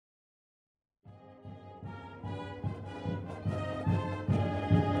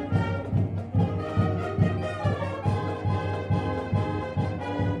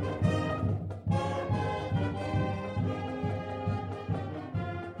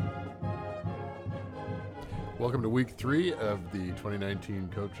Welcome to week 3 of the 2019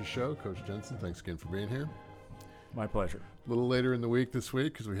 Coaches Show. Coach Jensen, thanks again for being here. My pleasure. A little later in the week this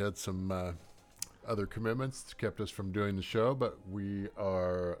week because we had some other commitments that kept us from doing the show, but we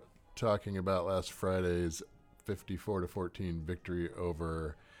are talking about last Friday's 54-14 victory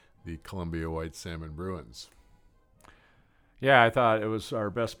over the Columbia White Salmon Bruins. Yeah, I thought it was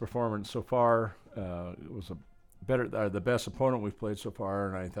our best performance so far. It was the best opponent we've played so far,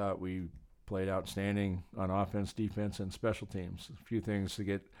 and I thought we played outstanding on offense, defense, and special teams. A few things to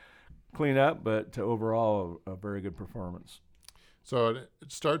get cleaned up, but overall, a very good performance. So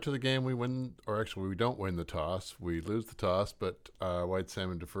at start to the game, we win, or actually we don't win the toss. We lose the toss, but White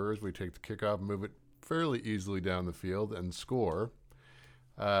Salmon defers. We take the kickoff, move it fairly easily down the field, and score.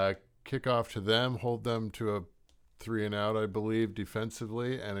 Kickoff to them, hold them to a 3-and-out, I believe,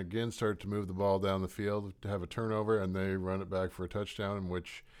 defensively, and again start to move the ball down the field to have a turnover, and they run it back for a touchdown in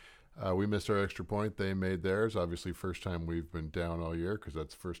which we missed our extra point. They made theirs. Obviously, first time we've been down all year because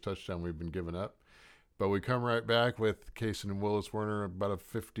that's the first touchdown we've been giving up. But we come right back with Kaysen and Willis Werner about a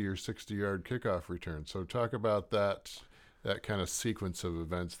 50 or 60-yard kickoff return. So talk about that kind of sequence of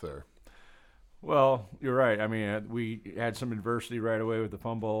events there. Well, you're right. I mean, we had some adversity right away with the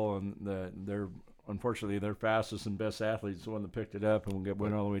fumble, and unfortunately, their fastest and best athlete is the one that picked it up and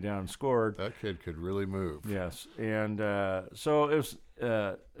went all the way down and scored. That kid could really move. Yes, and so it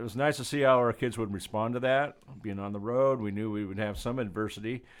was nice to see how our kids would respond to that. Being on the road, we knew we would have some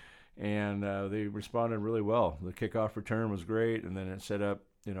adversity, and they responded really well. The kickoff return was great, and then it set up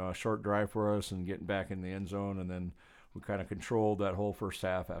a short drive for us and getting back in the end zone, and then we kind of controlled that whole first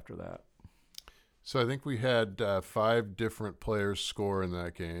half after that. So I think we had 5 different players score in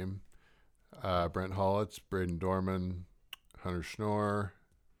that game. Brent Hollitz, Braden Dorman, Hunter Schnorr,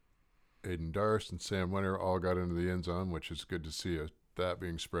 Aiden Darst, and Sam Winter all got into the end zone, which is good to see that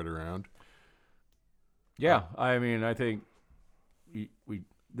being spread around. Yeah, I mean, I think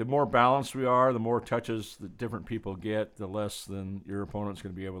the more balanced we are, the more touches that different people get, the less than your opponent's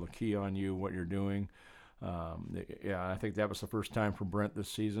going to be able to key on you what you're doing. I think that was the first time for Brent this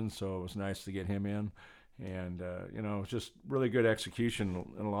season, so it was nice to get him in. And, it was just really good execution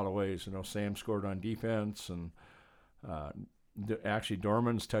in a lot of ways. Sam scored on defense, and actually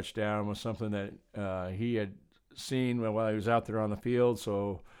Dorman's touchdown was something that he had seen while he was out there on the field.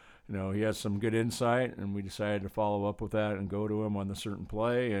 So, he has some good insight, and we decided to follow up with that and go to him on the certain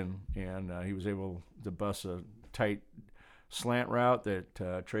play. And he was able to bust a tight slant route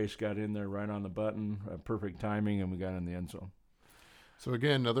that Trace got in there right on the button, perfect timing, and we got in the end zone. So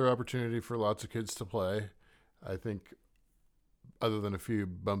again, another opportunity for lots of kids to play. I think other than a few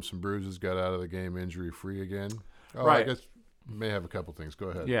bumps and bruises, got out of the game injury-free again. Oh, right. I guess may have a couple things. Go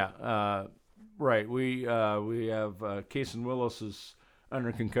ahead. Yeah, right. We have Kaysen Willis is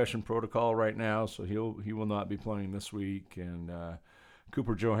under concussion protocol right now, so he will not be playing this week. And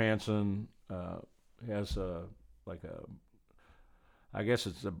Cooper Johansson has I guess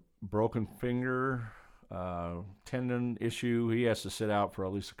it's a broken finger tendon issue. He has to sit out for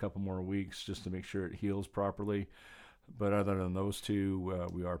at least a couple more weeks just to make sure it heals properly. But other than those two,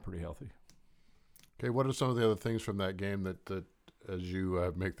 we are pretty healthy. Okay, what are some of the other things from that game that as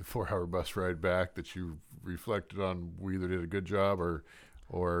you make the 4-hour bus ride back, that you reflected on? We either did a good job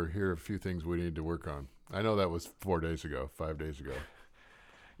or here are a few things we need to work on. I know that was 5 days ago.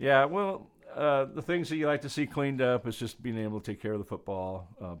 Yeah, well, the things that you like to see cleaned up is just being able to take care of the football,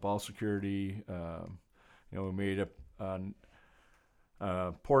 ball security. We made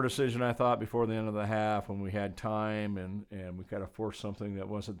a poor decision, I thought, before the end of the half when we had time, and we kind of forced something that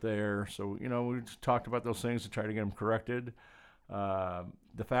wasn't there. So, we just talked about those things to try to get them corrected.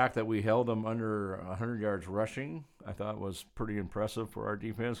 The fact that we held them under 100 yards rushing, I thought was pretty impressive for our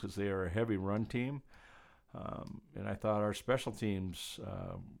defense because they are a heavy run team. And I thought our special teams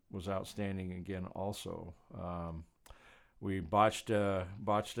was outstanding again also. We botched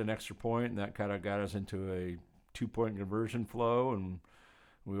an extra point, and that kind of got us into a 2-point conversion flow, and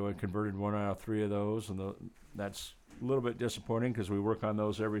we only converted 1 out of 3 of those, and that's a little bit disappointing because we work on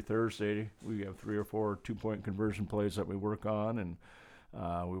those every Thursday. We have 3 or 4 2-point conversion plays that we work on, and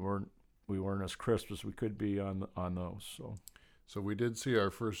we weren't as crisp as we could be on those. So we did see our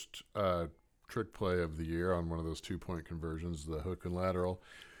first trick play of the year on one of those 2-point conversions, the hook and lateral.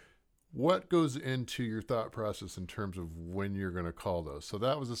 What goes into your thought process in terms of when you're going to call those? So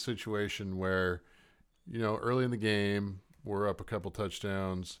that was a situation where, early in the game, we're up a couple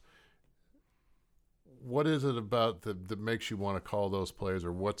touchdowns. What is it about that makes you want to call those plays,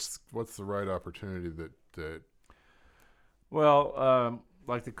 or what's the right opportunity that? Well,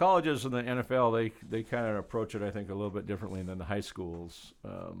 like the colleges and the NFL, they kind of approach it, I think, a little bit differently than the high schools.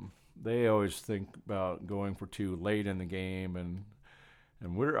 they always think about going for two late in the game, and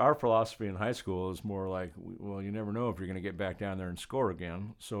our philosophy in high school is more like, well, you never know if you're going to get back down there and score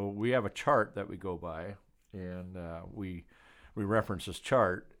again. So we have a chart that we go by, and we reference this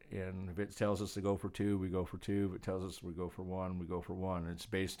chart. And if it tells us to go for two, we go for two. If it tells us we go for one, we go for one. It's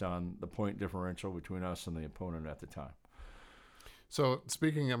based on the point differential between us and the opponent at the time. So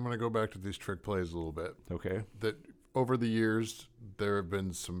speaking, I'm going to go back to these trick plays a little bit. Okay. That over the years, there have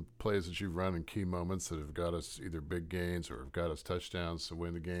been some plays that you've run in key moments that have got us either big gains or have got us touchdowns to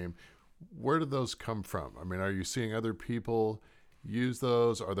win the game. Where did those come from? I mean, are you seeing other people use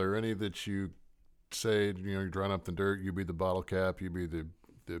those? Are there any that you say, you're drawing up the dirt, you be the bottle cap, you be the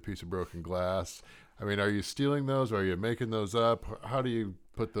piece of broken glass? I mean, are you stealing those? Or are you making those up? How do you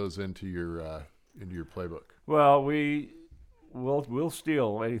put those into your playbook? Well, we'll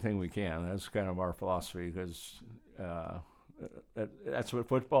steal anything we can. That's kind of our philosophy, because that's what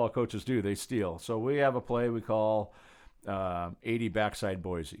football coaches do. They steal. So we have a play we call 80 backside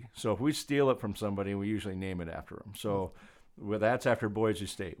Boise. So if we steal it from somebody, we usually name it after them. So that's after Boise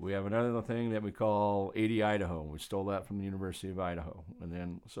State. We have another thing that we call 80 Idaho. We stole that from the University of Idaho. And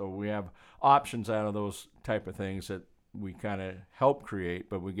then so we have options out of those type of things that we kind of help create,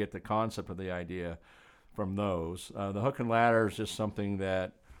 but we get the concept of the idea from those. The hook and ladder is just something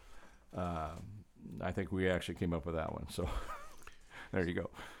that I think we actually came up with that one. So there you go.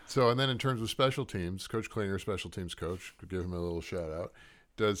 So, and then in terms of special teams, Coach Klinger, special teams coach, could give him a little shout out.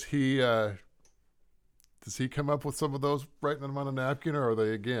 Does he come up with some of those, writing them on a napkin, or are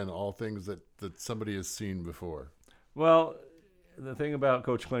they, again, all things that somebody has seen before? Well, the thing about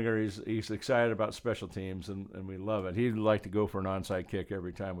Coach Klinger, he's excited about special teams, and we love it. He'd like to go for an onside kick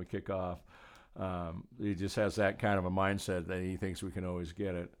every time we kick off. He just has that kind of a mindset that he thinks we can always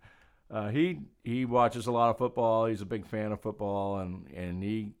get it. He watches a lot of football. He's a big fan of football, and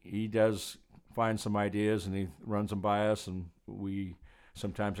he does find some ideas, and he runs them by us, and we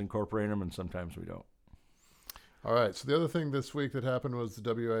sometimes incorporate them, and sometimes we don't. All right. So the other thing this week that happened was the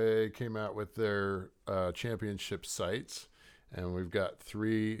WIAA came out with their championship sites, and we've got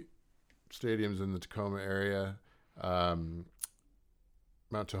 3 stadiums in the Tacoma area: Mount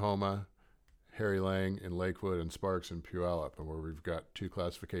Tahoma, Harry Lang in Lakewood, and Sparks in Puyallup, and where we've got 2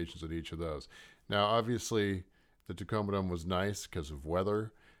 classifications at each of those. Now, obviously, the Tacoma Dome was nice because of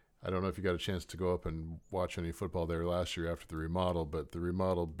weather. I don't know if you got a chance to go up and watch any football there last year after the remodel, but the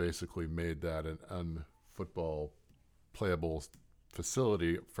remodel basically made that an unfootball playable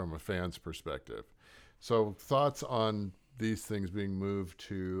facility from a fan's perspective. So thoughts on these things being moved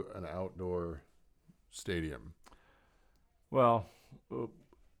to an outdoor stadium? Well,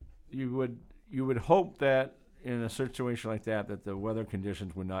 you would hope that in a situation like that the weather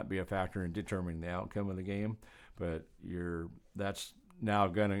conditions would not be a factor in determining the outcome of the game, but that's now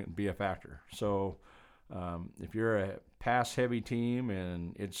going to be a factor. So if you're a pass-heavy team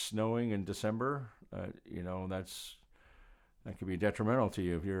and it's snowing in December, that could be detrimental to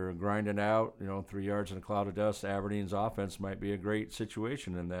you. If you're grinding out, 3 yards in a cloud of dust, Aberdeen's offense might be a great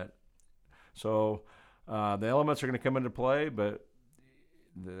situation in that. So the elements are going to come into play, but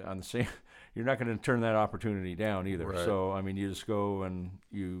on the same, you're not going to turn that opportunity down either. Right. So, I mean, you just go and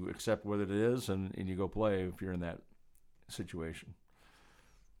you accept what it is, and you go play if you're in that situation.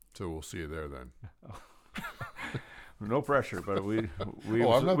 So we'll see you there then. No pressure, but we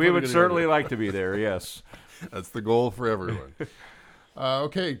we would certainly like to be there, yes. That's the goal for everyone.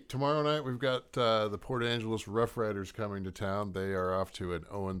 Okay, tomorrow night we've got the Port Angeles Rough Riders coming to town. They are off to an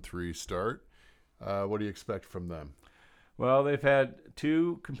 0-3 start. What do you expect from them? Well, they've had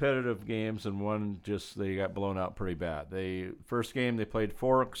 2 competitive games, and one they got blown out pretty bad. First game they played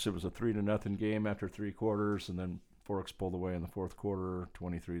Forks. It was a 3-0 game after 3 quarters, and then Forks pulled away in the 4th quarter,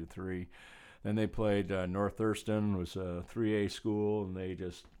 23-3. Then they played North Thurston. It was a 3A school, and they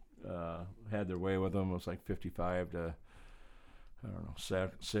just had their way with them. It was like 55 to,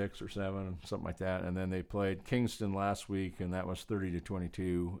 6 or 7, something like that. And then they played Kingston last week, and that was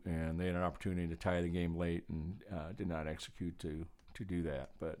 30-22. And they had an opportunity to tie the game late and did not execute to do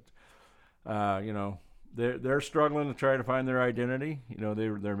that. But they're struggling to try to find their identity.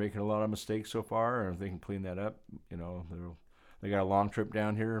 They're making a lot of mistakes so far, and if they can clean that up, they got a long trip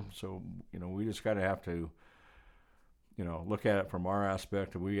down here. So we just got to have to look at it from our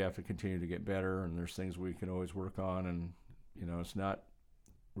aspect, and we have to continue to get better, and there's things we can always work on, and it's not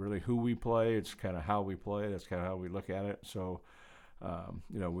really who we play, it's kind of how we play. That's kind of how we look at it. So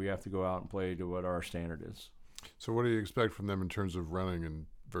we have to go out and play to what our standard is. So what do you expect from them in terms of running and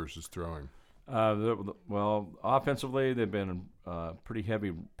versus throwing? Well, offensively, they've been a pretty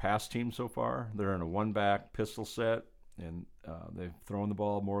heavy pass team so far. They're in a 1-back pistol set, and They've thrown the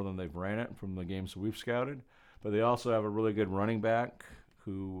ball more than they've ran it from the games that we've scouted. But they also have a really good running back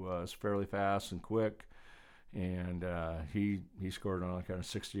who is fairly fast and quick. And he scored on a kind of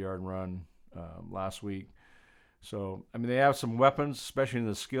 60-yard run last week. So, I mean, they have some weapons, especially in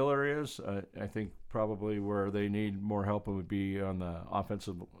the skill areas. I think probably where they need more help would be on the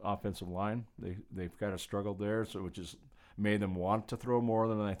offensive line. They've kind of struggled there, so which has made them want to throw more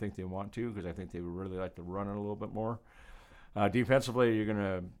than I think they want to, because I think they would really like to run it a little bit more. Defensively,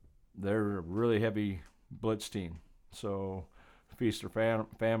 they're a really heavy blitz team, so feast or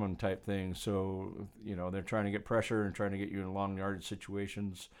famine type thing. So, they're trying to get pressure and trying to get you in long yardage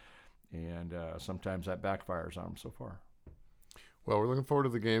situations. And sometimes that backfires on them so far. Well, we're looking forward to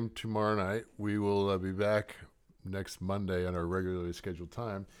the game tomorrow night. We will be back next Monday on our regularly scheduled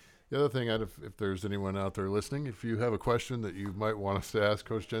time. The other thing, if there's anyone out there listening, if you have a question that you might want us to ask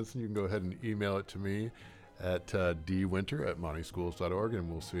Coach Jensen, you can go ahead and email it to me at dwinter@montyschools.org,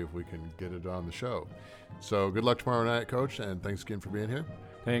 and we'll see if we can get it on the show. So good luck tomorrow night, Coach, and thanks again for being here.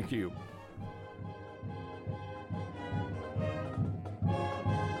 Thank you.